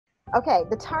Okay,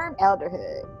 the term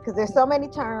elderhood, because there's so many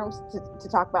terms to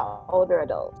talk about older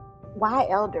adults. Why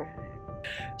elderhood?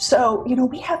 So,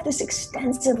 we have this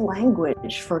extensive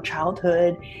language for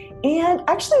childhood and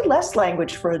actually less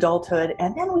language for adulthood.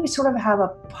 And then we sort of have a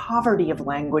poverty of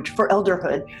language for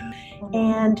elderhood.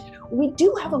 And we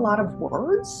do have a lot of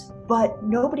words, but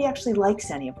nobody actually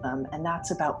likes any of them. And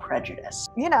that's about prejudice.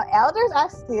 Elders are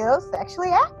still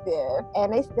sexually active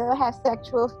and they still have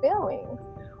sexual feelings.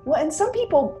 Well, and some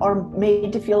people are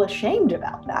made to feel ashamed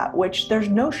about that, which there's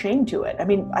no shame to it. I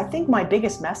mean, I think my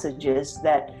biggest message is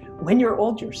that when you're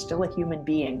old, you're still a human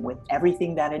being with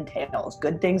everything that entails,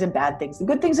 good things and bad things. The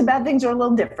good things and bad things are a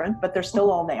little different, but they're still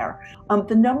all there.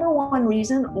 The number one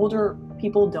reason older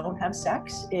people don't have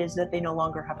sex is that they no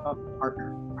longer have a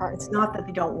partner. It's not that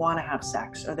they don't want to have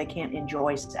sex or they can't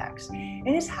enjoy sex. And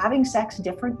is having sex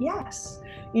different? Yes.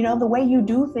 The way you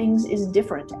do things is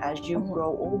different as you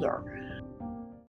grow older.